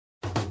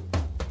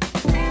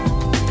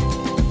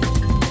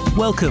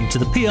Welcome to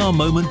the PR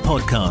Moment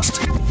podcast.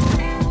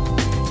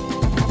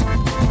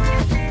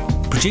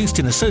 Produced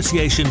in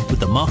association with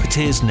the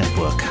Marketeers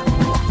Network.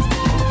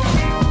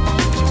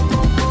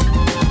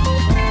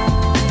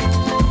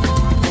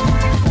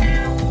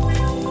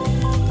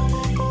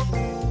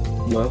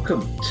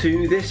 Welcome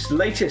to this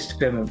latest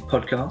PR Moment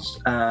podcast,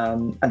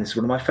 and this is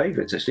one of my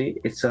favourites actually.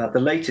 It's the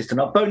latest in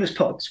our bonus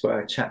pods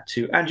where I chat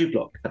to Andrew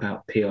Block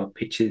about PR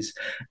pitches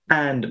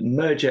and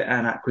merger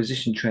and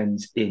acquisition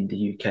trends in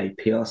the UK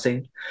PR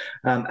scene.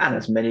 And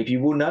as many of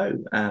you will know,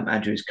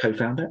 Andrew is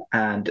co-founder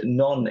and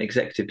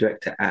non-executive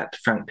director at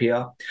Frank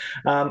PR,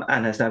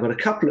 and has now got a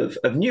couple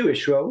of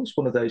newish roles.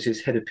 One of those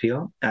is head of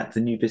PR at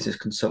the new business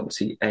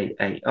consultancy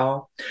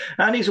AAR,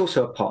 and he's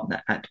also a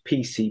partner at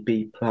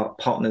PCB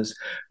Partners,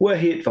 where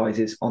he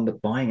advises on the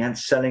buying and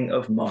selling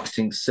of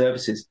marketing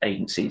services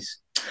agencies.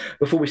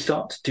 Before we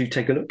start, do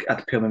take a look at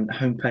the PR Moment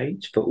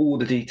homepage for all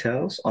the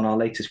details on our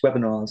latest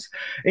webinars,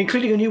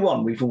 including a new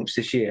one we've launched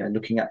this year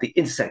looking at the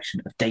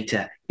intersection of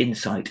data,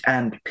 insight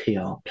and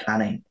PR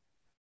planning.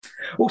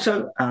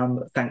 Also,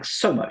 thanks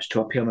so much to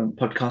our PR Moment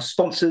podcast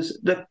sponsors,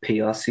 the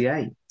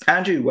PRCA.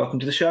 Andrew, welcome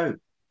to the show.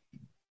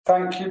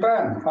 Thank you,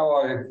 Ben. How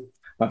are you?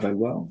 I'm very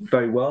well,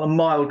 very well. A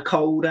mild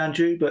cold,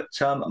 Andrew, but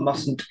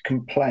mustn't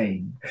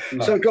complain.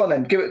 No. So go on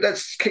then,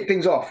 let's kick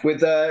things off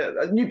with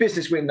a new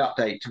business win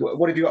update.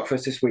 What have you got for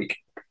us this week?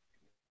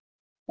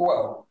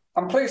 Well,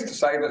 I'm pleased to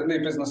say that new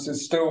business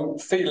is still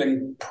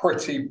feeling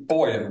pretty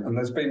buoyant, and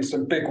there's been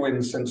some big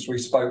wins since we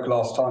spoke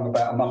last time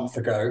about a month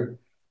ago.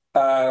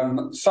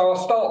 So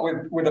I'll start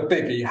with a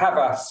biggie.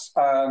 Havas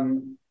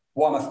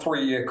won a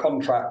 3-year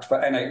contract for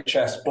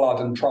NHS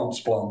blood and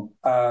transplant,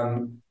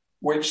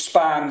 which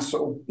spans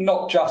sort of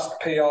not just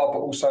PR, but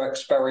also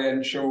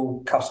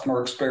experiential, customer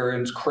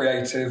experience,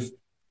 creative.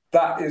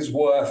 That is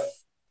worth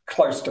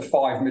close to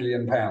 £5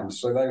 million.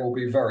 So they will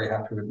be very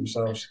happy with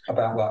themselves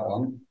about that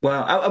one.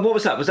 Wow. And what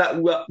was that? Was that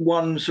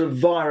one sort of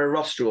via a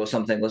roster or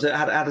something? Was it?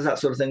 How does that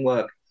sort of thing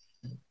work?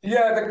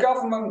 Yeah, the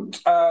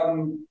government,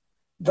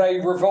 they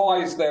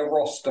revised their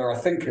roster. I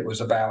think it was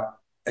about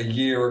a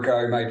year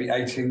ago, maybe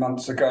 18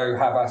 months ago.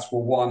 Havas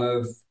were one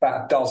of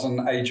about a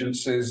dozen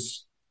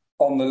agencies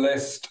on the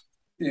list.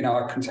 You know,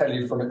 I can tell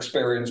you from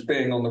experience,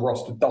 being on the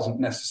roster doesn't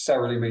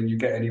necessarily mean you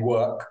get any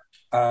work.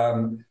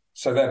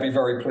 So they'll be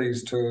very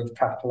pleased to have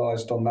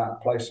capitalised on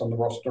that place on the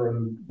roster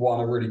and won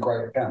a really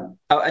great account.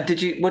 Oh, and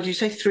what did you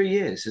say, 3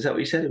 years? Is that what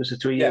you said? It was a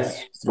 3 year?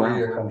 Yes,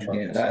 3-year contract.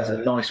 Yeah, that's a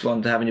nice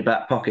one to have in your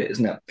back pocket,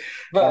 isn't it?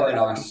 Very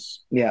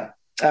nice. Yeah.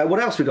 What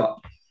else we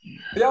got?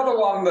 The other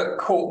one that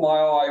caught my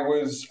eye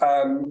was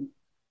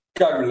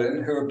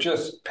Golin, who have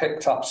just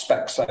picked up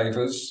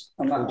Specsavers,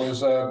 and that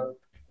was a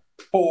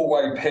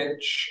 4-way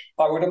pitch.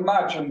 I would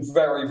imagine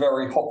very,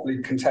 very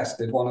hotly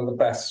contested, one of the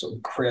best sort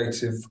of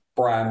creative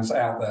brands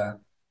out there.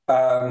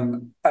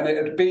 And it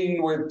had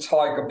been with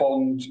Tiger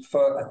Bond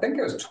for, I think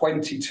it was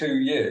 22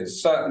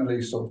 years,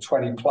 certainly sort of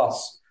 20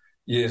 plus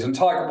years. And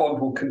Tiger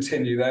Bond will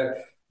continue.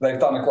 They've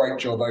done a great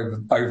job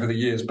over the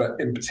years, but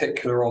in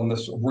particular on the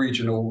sort of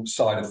regional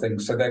side of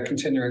things. So they're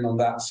continuing on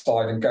that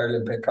side and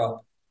Golin pick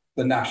up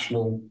the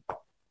national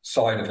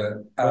side of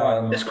it.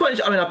 It's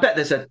quite, I mean, I bet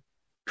there's a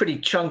pretty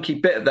chunky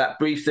bit of that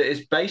brief that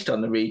is based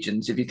on the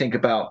regions, if you think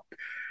about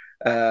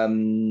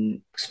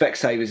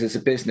Specsavers as a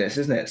business,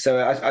 isn't it? So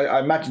I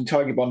imagine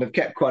Tiger Bond have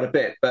kept quite a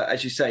bit, but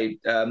as you say,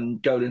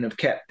 Golin have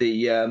kept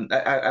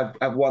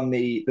have won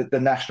the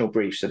national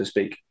brief, so to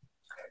speak.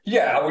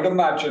 Yeah, I would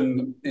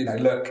imagine, you know,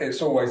 look,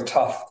 it's always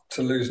tough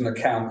to lose an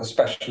account,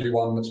 especially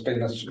one that's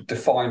been a sort of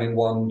defining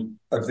one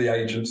of the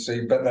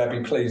agency, but they'll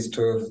be pleased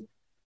to have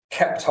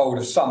kept hold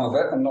of some of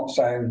it and not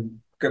saying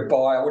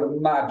goodbye. I would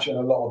imagine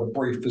a lot of the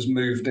brief has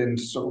moved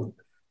into sort of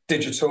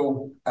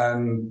digital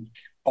and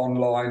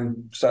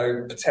online.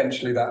 So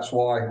potentially that's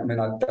why. I mean,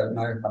 I don't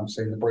know. I haven't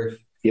seen the brief.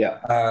 Yeah.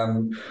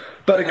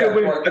 But a good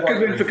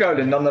win for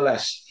Golin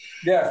nonetheless.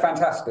 Yeah,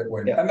 fantastic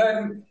win. Yeah. And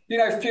then, you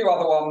know, a few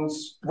other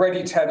ones.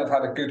 Ready 10 have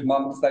had a good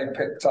month. They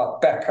picked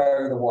up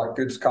Beko, the white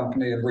goods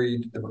company, and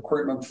Reed, the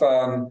recruitment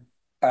firm.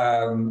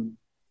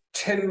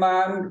 Tin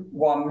Man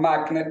won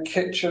Magnet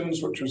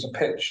Kitchens, which was a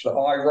pitch that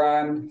I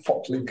ran,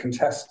 hotly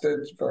contested.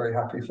 Very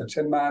happy for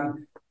Tin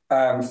Man.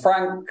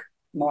 Frank,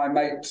 my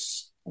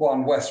mates,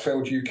 won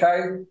Westfield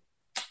UK.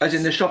 As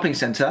in the shopping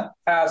centre?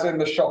 As in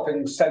the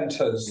shopping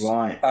centres.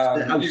 Right.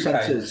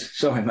 Centres.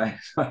 Sorry, mate.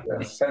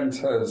 Yeah,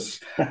 centres.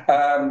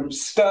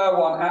 Stir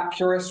won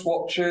Accurus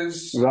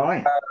watches.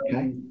 Right.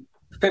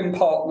 Fin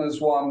Partners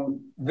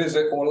won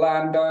Visit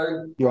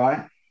Orlando.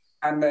 Right.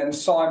 And then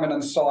Simon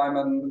 &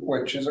 Simon,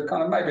 which is a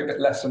kind of maybe a bit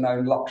lesser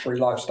known luxury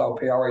lifestyle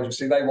PR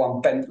agency, they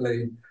won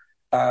Bentley,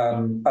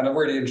 and a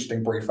really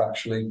interesting brief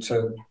actually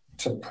to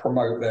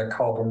promote their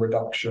carbon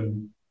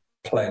reduction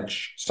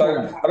pledge. So,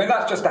 I mean,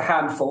 that's just a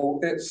handful.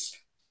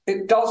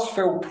 It does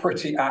feel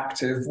pretty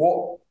active.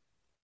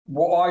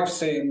 What I've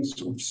seen,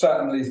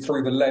 certainly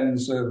through the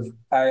lens of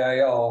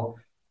AAR,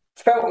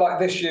 felt like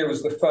this year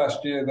was the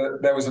first year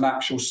that there was an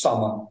actual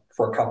summer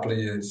for a couple of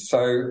years.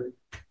 So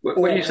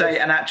when you say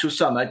an actual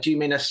summer, do you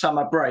mean a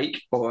summer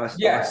break or a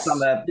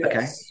summer? Yes.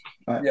 Okay.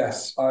 Right.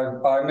 Yes,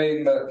 I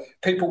mean that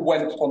people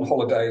went on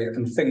holiday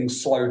and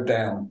things slowed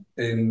down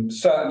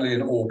certainly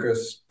in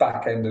August,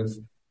 back end of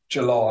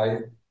July,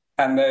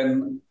 and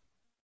then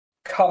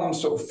come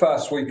sort of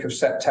first week of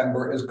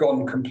September, it has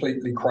gone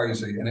completely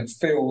crazy and it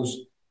feels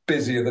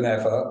busier than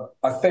ever.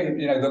 I think,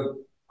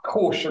 the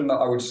caution that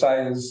I would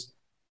say is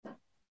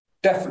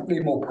definitely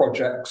more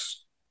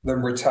projects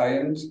than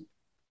retained.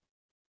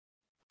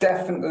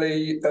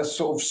 Definitely a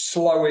sort of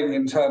slowing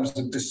in terms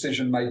of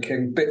decision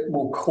making, bit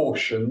more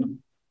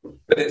caution,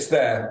 but it's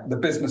there. The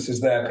business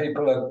is there.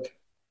 People are,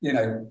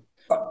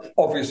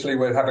 obviously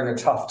we're having a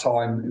tough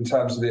time in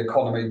terms of the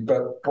economy,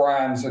 but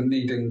brands are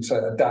needing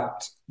to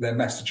adapt their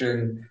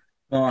messaging.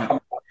 Right.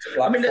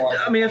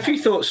 I mean, a few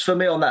thoughts for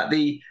me on that.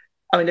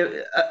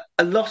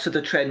 A lot of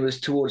the trend was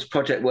towards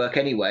project work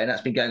anyway, and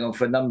that's been going on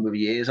for a number of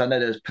years. I know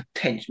there's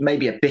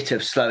maybe a bit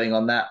of slowing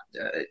on that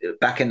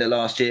back end of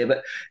last year,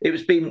 but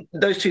it's been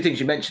those two things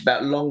you mentioned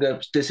about longer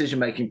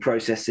decision-making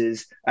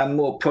processes and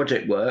more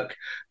project work.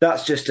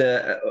 That's just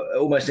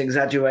almost an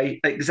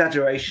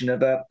exaggeration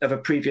of a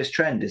previous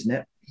trend, isn't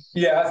it?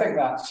 Yeah, I think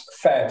that's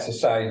fair to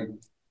say.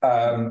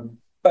 At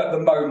the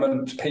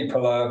moment,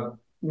 people are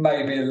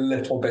maybe a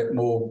little bit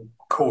more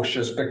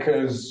cautious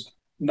because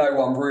no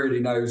one really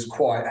knows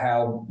quite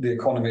how the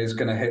economy is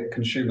going to hit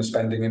consumer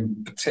spending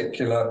in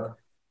particular.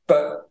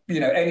 But,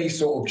 any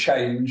sort of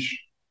change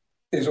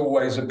is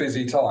always a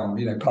busy time.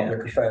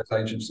 Public affairs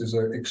agencies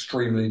are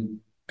extremely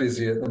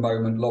busy at the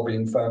moment.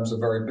 Lobbying firms are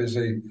very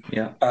busy.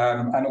 Yeah.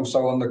 And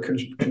also on the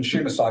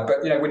consumer side.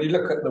 But, when you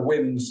look at the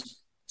wins,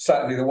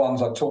 certainly the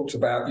ones I've talked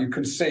about, you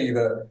can see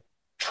that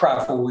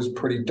travel is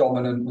pretty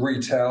dominant,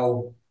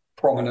 retail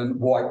prominent,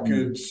 white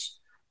goods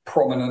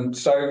prominent.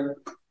 So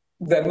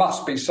there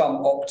must be some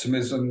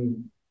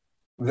optimism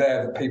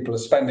there that people are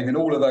spending. And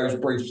all of those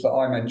briefs that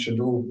I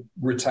mentioned are all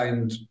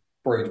retained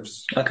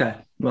briefs. Okay,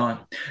 right.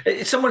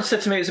 Someone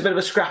said to me it's a bit of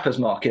a scrappers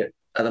market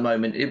at the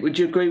moment. Would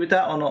you agree with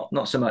that or not?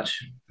 Not so much?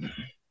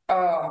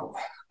 I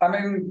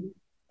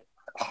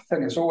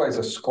think it's always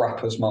a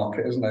scrappers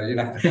market, isn't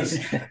there?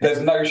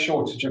 There's no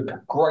shortage of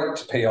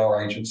great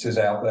PR agencies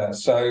out there.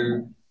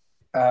 So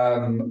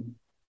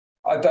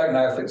I don't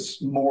know if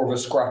it's more of a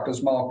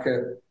scrappers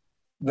market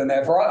than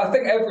ever. I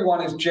think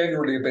everyone is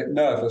generally a bit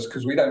nervous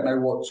because we don't know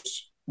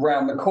what's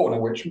round the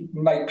corner, which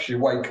makes you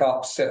wake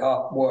up, sit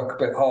up, work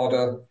a bit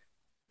harder.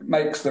 It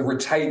makes the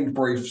retained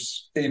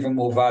briefs even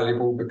more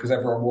valuable because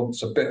everyone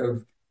wants a bit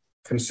of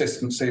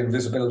consistency and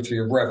visibility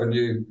of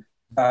revenue.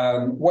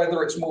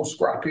 Whether it's more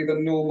scrappy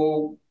than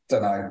normal,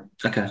 don't know.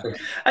 Okay.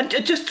 And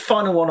just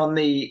final one on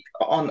the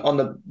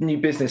new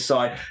business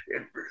side.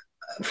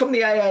 From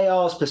the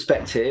AAR's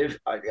perspective,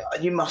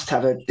 you must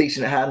have a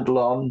decent handle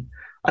on.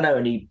 I know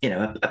only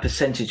a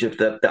percentage of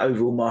the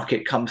overall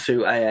market comes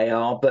through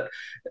AAR, but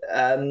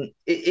it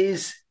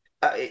is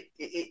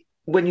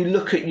when you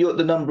look at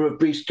the number of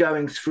briefs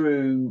going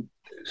through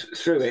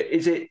it,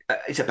 is it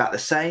about the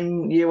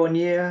same year on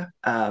year,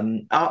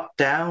 up,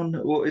 down,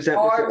 or is there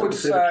a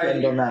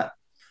trend on that?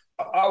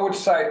 I would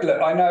say,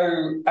 look, I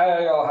know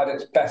AAR had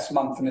its best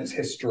month in its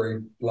history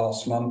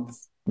last month.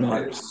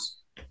 Right.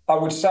 I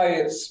would say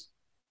it's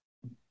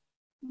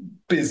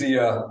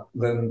busier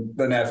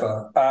than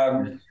ever.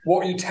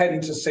 What you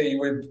tend to see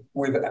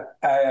with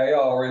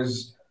AAR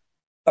is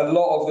a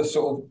lot of the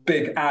sort of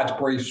big ad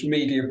briefs,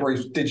 media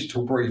briefs,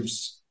 digital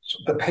briefs,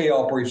 the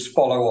PR briefs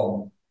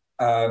follow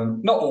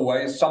on. Not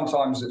always.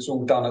 Sometimes it's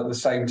all done at the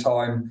same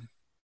time.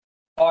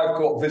 I've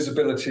got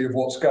visibility of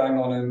what's going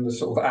on in the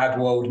sort of ad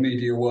world,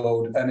 media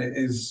world, and it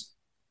is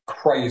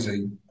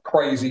crazy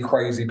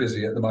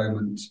busy at the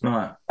moment.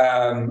 Right.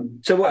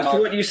 So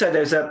what you said,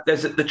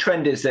 the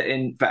trend is that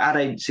for ad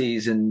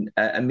agencies and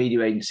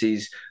media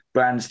agencies,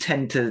 brands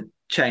tend to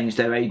change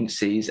their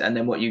agencies, and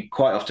then what you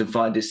quite often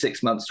find is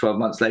 6 months, 12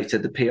 months later,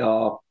 the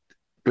PR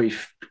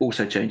brief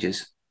also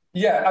changes.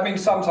 Yeah, I mean,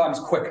 sometimes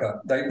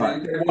quicker. They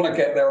want to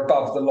get their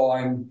above the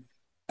line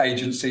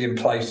agency in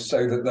place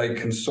so that they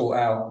can sort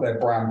out their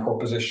brand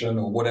proposition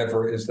or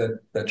whatever it is that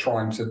they're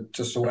trying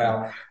to sort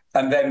out.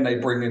 And then they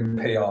bring in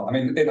PR. I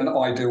mean, in an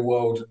ideal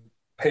world,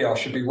 PR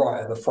should be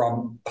right at the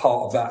front,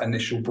 part of that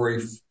initial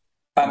brief.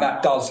 And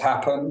that does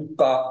happen,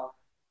 but,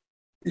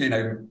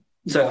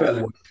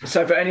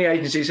 So for any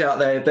agencies out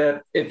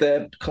there, if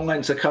their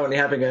clients are currently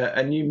having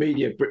a new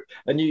media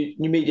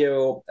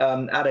or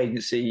ad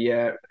agency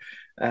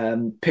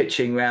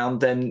pitching round,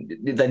 then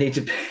they need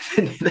to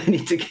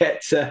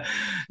get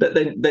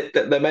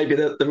that maybe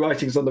the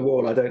writing's on the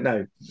wall. I don't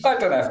know. I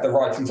don't know if the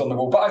writing's on the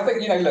wall, but I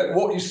think look,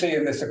 what you see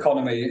in this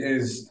economy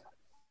is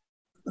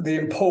the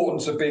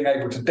importance of being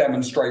able to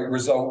demonstrate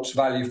results,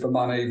 value for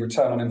money,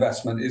 return on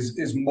investment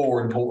is more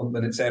important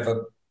than it's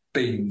ever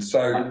been.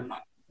 So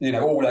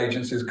all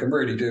agencies can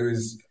really do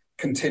is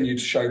continue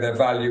to show their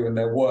value and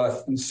their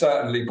worth, and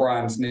certainly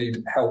brands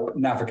need help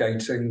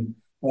navigating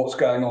what's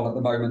going on at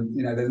the moment.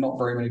 There's not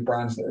very many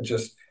brands that are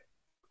just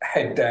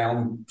head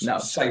down,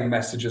 same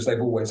message as they've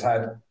always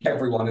had.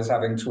 Everyone is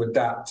having to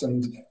adapt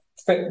and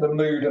fit the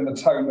mood and the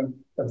tone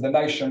of the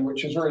nation,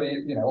 which is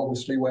really,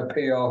 obviously where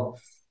PR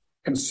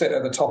can sit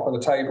at the top of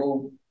the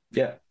table.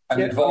 Yeah.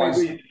 and advise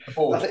the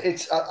board.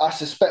 I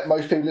suspect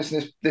most people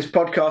listening to this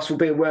podcast will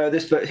be aware of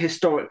this, but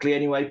historically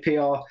anyway,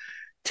 PR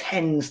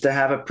tends to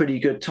have a pretty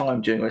good time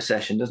during a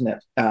recession, doesn't it?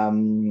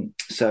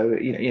 So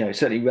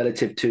certainly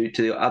relative to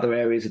the other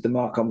areas of the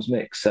Marcoms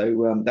mix.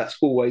 So that's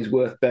always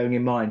worth bearing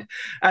in mind.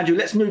 Andrew,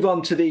 let's move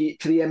on to the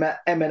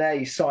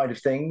M&A side of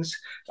things,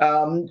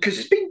 because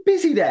it's been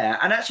busy there,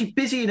 and actually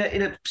busy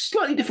in a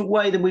slightly different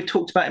way than we've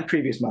talked about in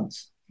previous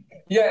months.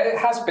 Yeah, it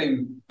has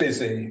been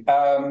busy.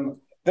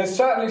 There's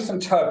certainly some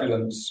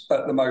turbulence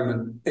at the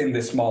moment in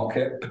this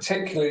market,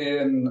 particularly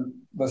in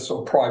the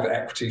sort of private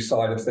equity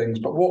side of things.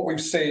 But what we've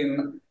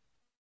seen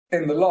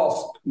in the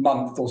last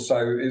month or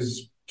so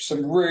is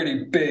some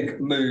really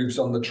big moves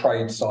on the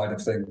trade side of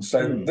things.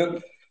 So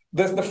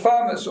the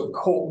firm that sort of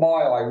caught my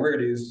eye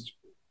really is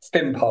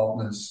Finn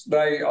Partners.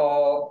 They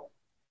are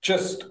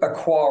just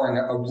acquiring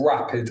at a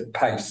rapid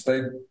pace.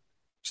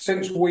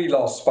 Since we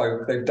last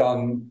spoke, they've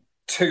done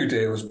 2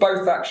 deals,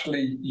 both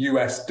actually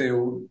US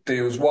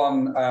deals.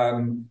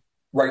 One,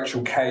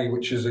 Rachel K,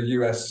 which is a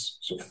US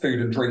sort of food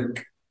and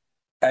drink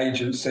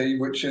agency,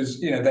 which is,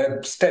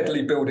 they're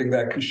steadily building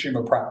their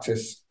consumer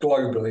practice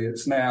globally.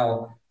 It's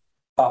now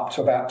up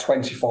to about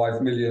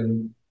 25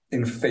 million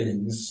in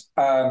fees.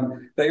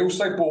 They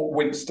also bought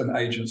Winston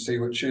Agency,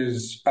 which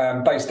is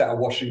based out of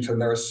Washington.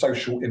 They're a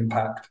social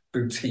impact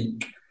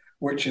boutique,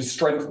 which is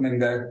strengthening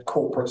their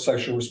corporate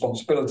social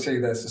responsibility,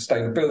 their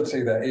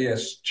sustainability, their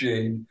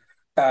ESG.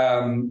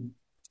 And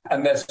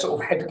their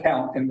sort of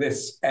headcount in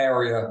this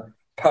area,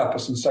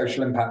 purpose and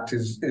social impact,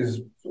 is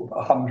sort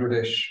of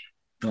 100-ish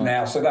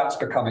now. So that's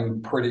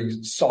becoming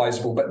pretty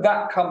sizable. But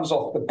that comes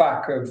off the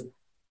back of,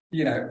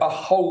 a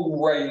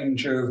whole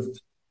range of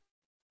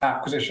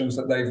acquisitions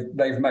that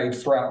they've made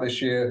throughout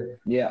this year.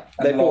 Yeah,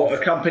 they bought a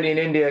company in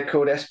India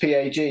called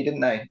SPAG, didn't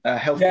they? A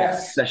healthcare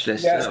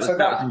specialist. Yes. That was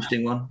an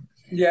interesting one.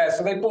 Yeah,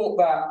 so they bought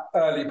that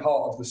early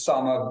part of the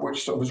summer,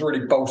 which sort of has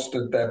really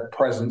bolstered their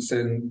presence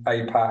in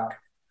APAC.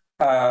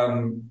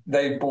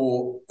 They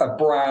bought a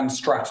brand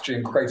strategy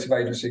and creative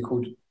agency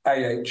called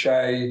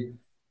AHA.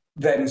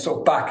 Then sort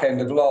of back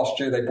end of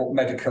last year, they bought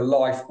Medica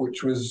Life,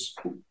 which was,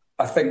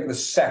 I think, the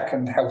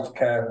second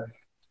healthcare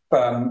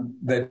firm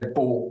they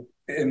bought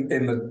in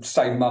the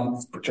same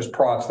month. But just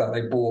prior to that,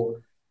 they bought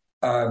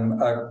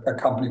a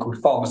company called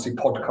Pharmacy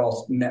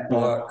Podcast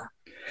Network.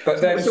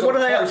 But then, so what are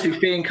they up to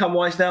fee income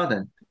wise now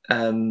then?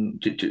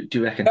 Do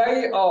you reckon?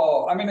 They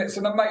are, it's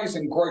an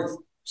amazing growth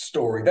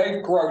story.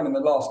 They've grown in the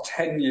last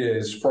 10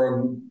 years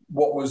from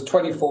what was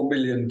 $24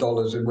 million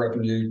in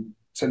revenue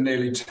to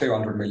nearly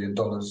 $200 million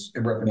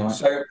in revenue. Right.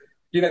 So,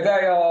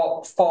 they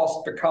are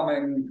fast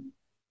becoming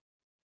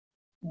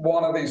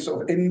one of these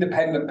sort of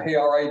independent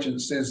PR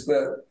agencies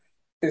that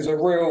is a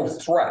real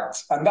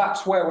threat. And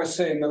that's where we're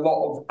seeing a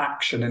lot of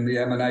action in the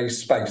M&A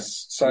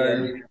space.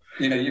 So,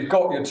 you've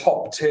got your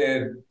top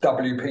tier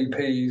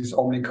WPPs,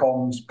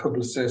 Omnicoms,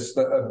 Publicis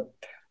that are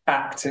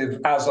active,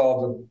 as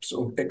are the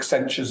sort of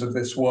Accentures of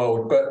this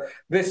world. But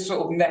this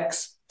sort of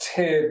next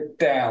tier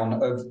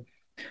down of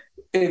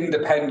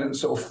independent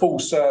sort of full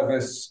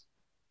service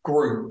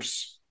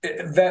groups,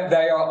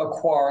 they are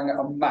acquiring at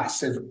a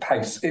massive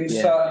pace in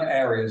certain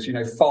areas.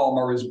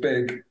 Pharma is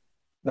big.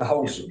 The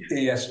whole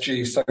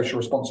ESG, social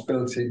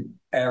responsibility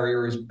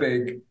area is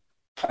big.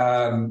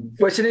 Well,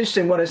 it's an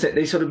interesting one, isn't it?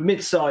 These sort of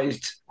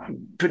mid-sized,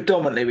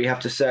 predominantly, we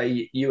have to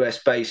say,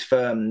 US-based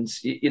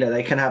firms,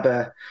 they can have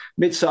a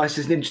mid-sized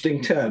is an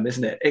interesting term,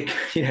 isn't it?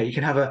 You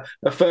can have a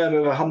firm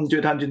of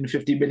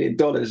 $150 million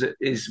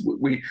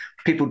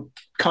people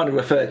kind of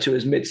refer to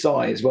as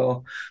mid-size.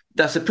 Well,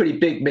 that's a pretty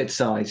big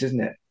mid-size,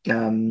 isn't it?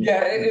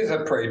 Yeah, it is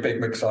a pretty big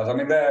mid-size. I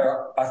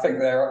think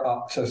they're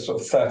up to sort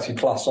of 30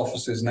 plus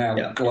offices now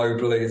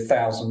globally,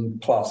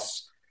 1,000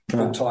 plus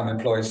full-time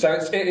employees. So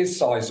it is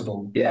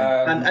sizable.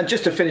 Yeah. And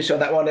just to finish on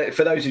that one,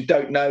 for those who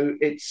don't know,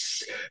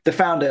 it's the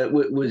founder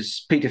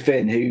was Peter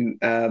Finn, who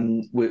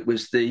came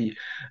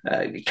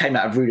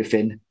out of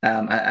Rudafin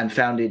and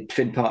founded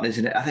Finn Partners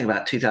in, I think,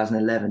 about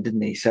 2011,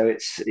 didn't he? So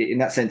it's, in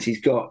that sense, he's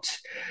got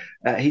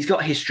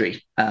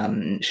history,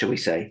 shall we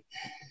say.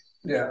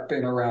 Yeah,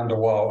 been around a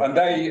while. And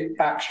they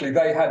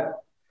had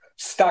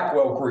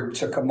Stagwell Group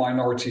took a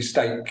minority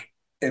stake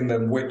in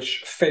them,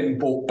 which Finn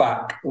bought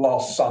back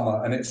last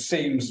summer. And it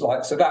seems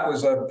like, so that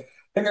was I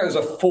think it was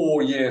a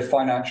 4-year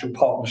financial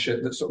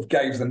partnership that sort of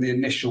gave them the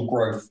initial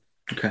growth.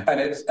 Okay.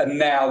 And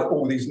now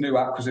all these new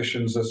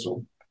acquisitions are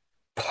sort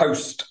of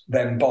post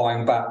them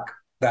buying back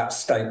that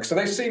stake. So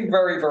they seem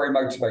very, very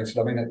motivated.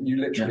 You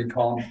literally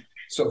can't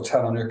sort of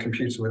turn on your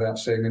computer without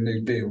seeing a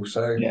new deal.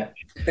 So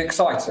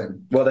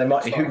exciting. Well, they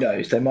might. Who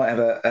knows? They might have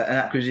an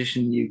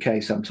acquisition in the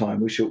UK sometime.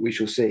 We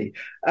shall see.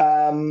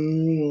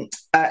 And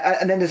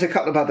then there's a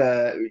couple of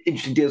other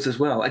interesting deals as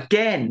well.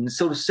 Again,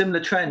 sort of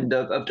similar trend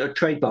of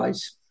trade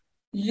buys.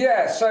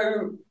 Yeah.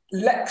 So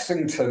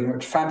Lexington,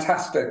 which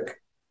fantastic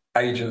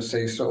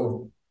agency,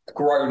 sort of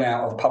grown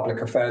out of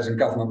public affairs and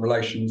government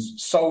relations,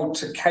 sold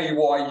to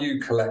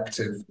KYU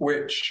Collective,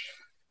 which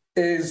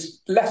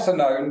is lesser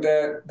known.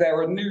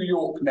 They're a New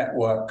York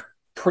network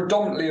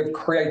predominantly of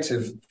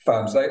creative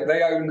firms.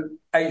 They own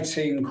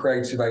 18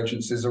 creative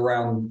agencies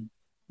around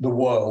the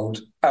world.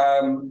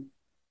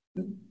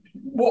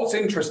 What's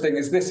interesting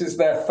is this is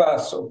their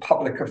first sort of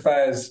public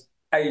affairs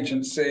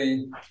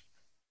agency.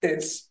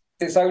 It's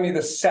only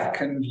the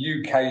second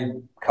UK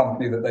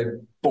company that they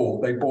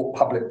bought. They bought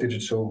Public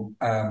Digital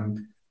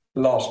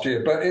last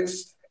year, but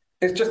it's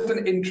just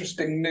an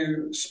interesting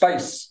new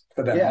space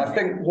for them. Yeah. I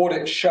think what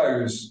it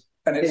shows,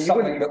 and it's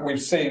something that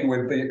we've seen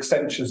with the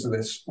Accentures of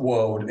this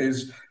world,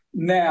 is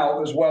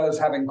now, as well as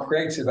having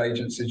creative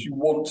agencies, you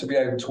want to be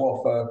able to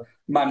offer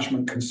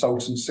management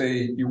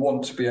consultancy, you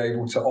want to be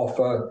able to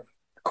offer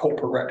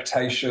corporate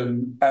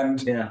reputation, and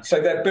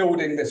so they're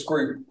building this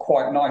group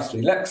quite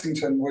nicely.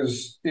 Lexington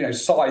was,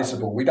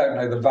 sizable. We don't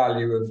know the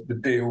value of the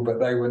deal, but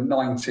they were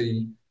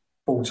 90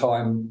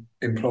 full-time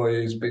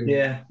employees. I mean,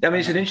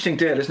 it's an interesting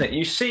deal, isn't it?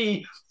 You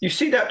see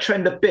that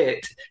trend a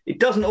bit. It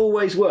doesn't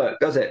always work,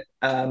 does it?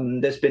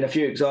 There's been a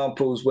few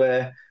examples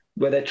where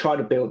they're trying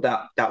to build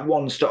that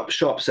one-stop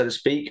shop, so to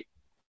speak,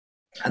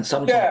 and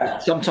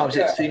sometimes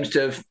it seems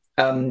to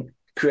have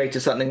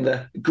created something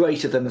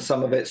greater than the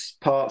sum of its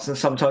parts, and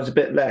sometimes a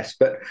bit less.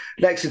 But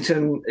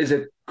Lexington is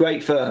a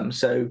great firm,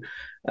 so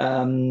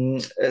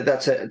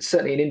that's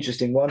certainly an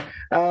interesting one.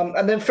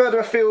 And then further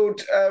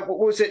afield,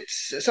 was it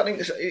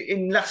something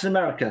in Latin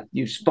America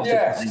you spotted?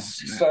 Yes,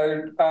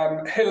 so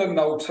Hill &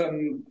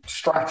 Knowlton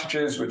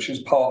Strategies, which is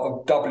part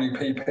of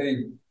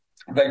WPP,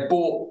 they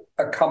bought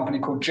a company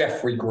called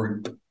Jeffrey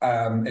Group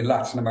in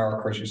Latin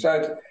America, as you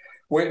said,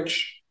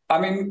 which,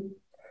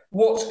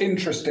 what's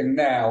interesting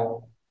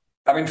now,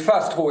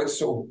 first of all, it's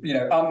sort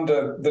of,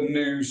 under the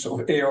new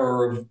sort of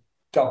era of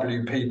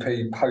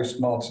WPP post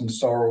Martin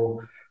Sorrell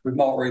with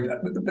Mark Reed.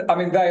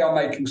 They are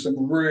making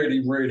some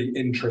really, really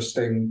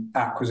interesting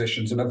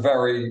acquisitions and are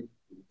very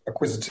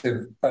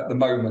acquisitive at the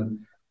moment.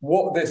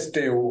 What this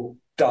deal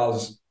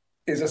does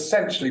is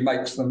essentially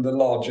makes them the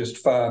largest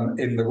firm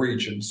in the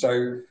region.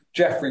 So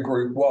Jeffrey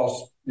Group,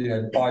 whilst,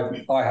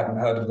 I hadn't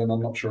heard of them,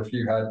 I'm not sure if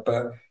you had,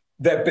 but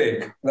they're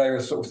big. They're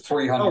sort of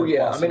 300. Oh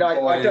yeah,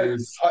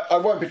 I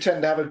won't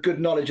pretend to have a good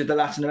knowledge of the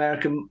Latin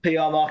American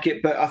PR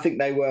market, but I think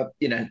they were,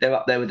 they're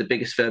up there with the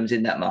biggest firms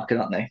in that market,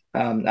 aren't they?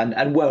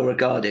 And well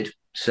regarded.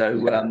 So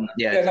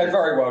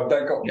very well.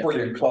 They've got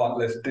brilliant client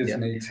list: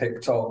 Disney,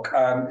 TikTok.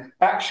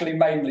 Actually,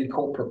 mainly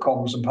corporate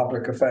comms and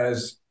public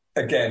affairs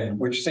again,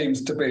 which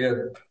seems to be a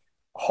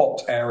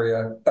hot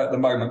area at the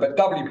moment. But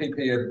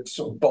WPP are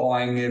sort of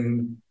buying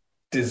in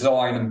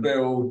design and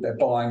build. They're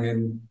buying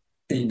in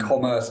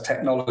e-commerce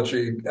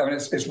technology.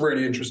 It's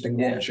really interesting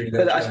watching.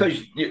 But I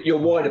suppose your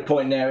wider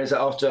point there is that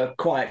after a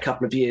quiet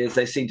couple of years,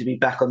 they seem to be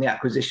back on the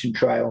acquisition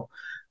trail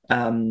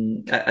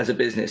as a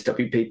business,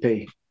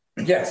 WPP.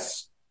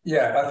 Yes.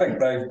 Yeah, I think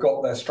they've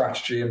got their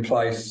strategy in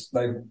place.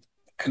 They've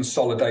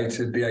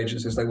consolidated the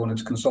agencies they wanted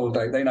to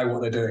consolidate. They know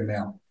what they're doing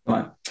now.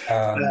 Right.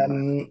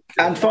 And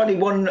finally,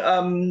 one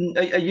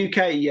a UK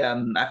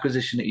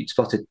acquisition that you'd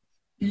spotted.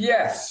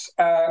 Yes.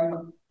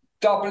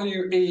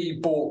 WE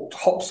bought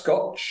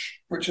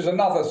Hopscotch, which is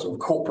another sort of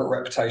corporate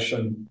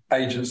reputation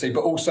agency,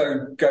 but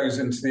also goes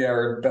into the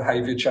area of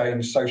behaviour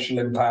change, social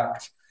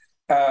impact.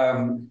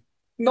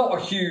 Not a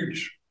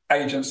huge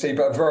agency,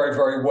 but a very,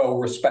 very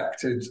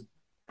well-respected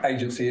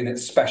agency in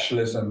its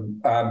specialism,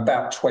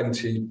 about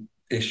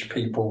 20-ish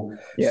people.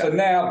 Yeah. So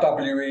now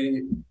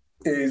WE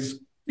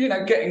is,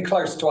 getting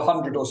close to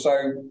 100 or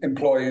so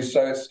employees.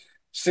 So it's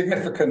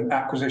significant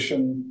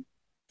acquisition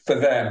for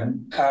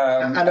them,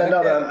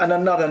 and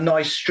another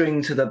nice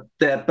string to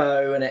their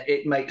bow, and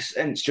it makes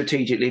sense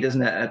strategically,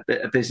 doesn't it?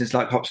 A business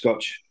like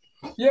Hopscotch.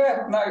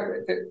 Yeah, no,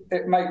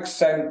 it makes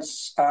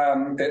sense.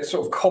 It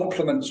sort of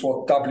complements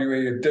what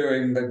WE are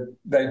doing.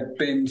 They've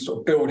been sort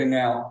of building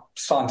out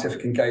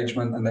scientific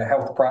engagement and their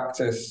health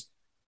practice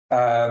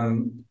for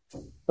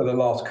the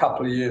last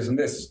couple of years, and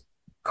this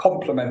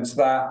complements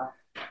that.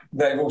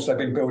 They've also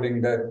been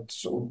building their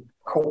sort of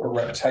corporate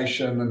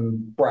reputation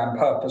and brand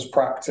purpose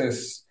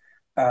practice.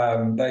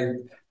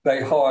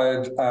 They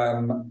hired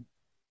Kemi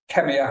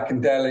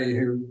Akindele,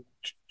 who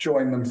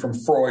joined them from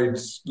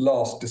Freud's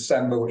last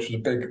December, which was a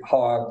big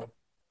hire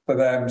for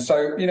them.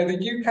 So,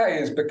 the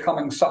UK is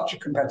becoming such a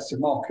competitive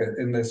market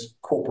in this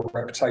corporate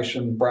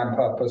reputation, brand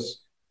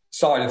purpose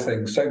side of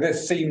things. So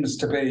this seems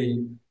to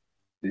be,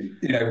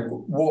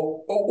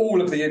 what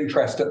all of the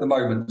interest at the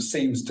moment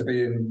seems to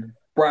be in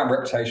brand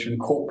reputation,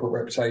 corporate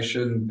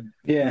reputation,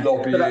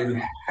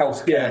 lobbying,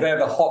 healthcare. Yeah. They're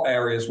the hot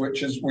areas,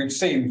 which is we've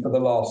seen for the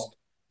last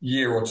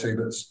year or two,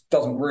 but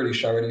doesn't really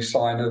show any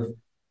sign of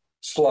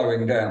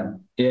slowing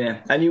down.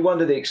 Yeah, and you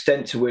wonder the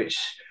extent to which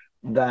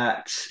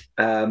that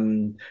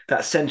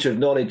centre of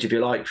knowledge, if you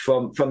like,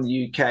 from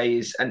the UK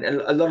is, and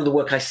a lot of the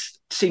work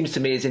seems to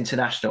me is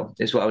international.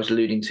 Is what I was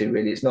alluding to.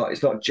 Really, it's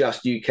not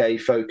just UK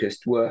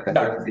focused work. I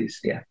think it is.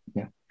 Yeah.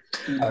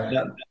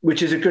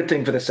 Which is a good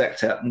thing for the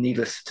sector,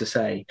 needless to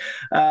say.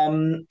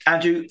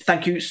 Andrew,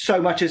 thank you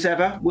so much as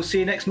ever. We'll see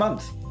you next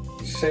month.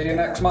 See you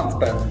next month,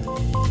 Ben.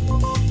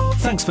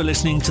 Thanks for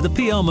listening to the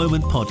PR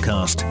Moment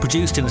podcast,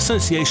 produced in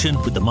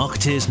association with the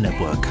Marketeers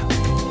Network.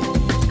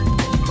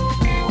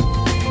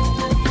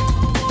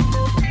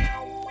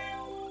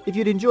 If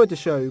you'd enjoyed the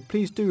show,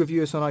 please do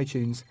review us on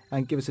iTunes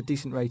and give us a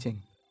decent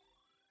rating.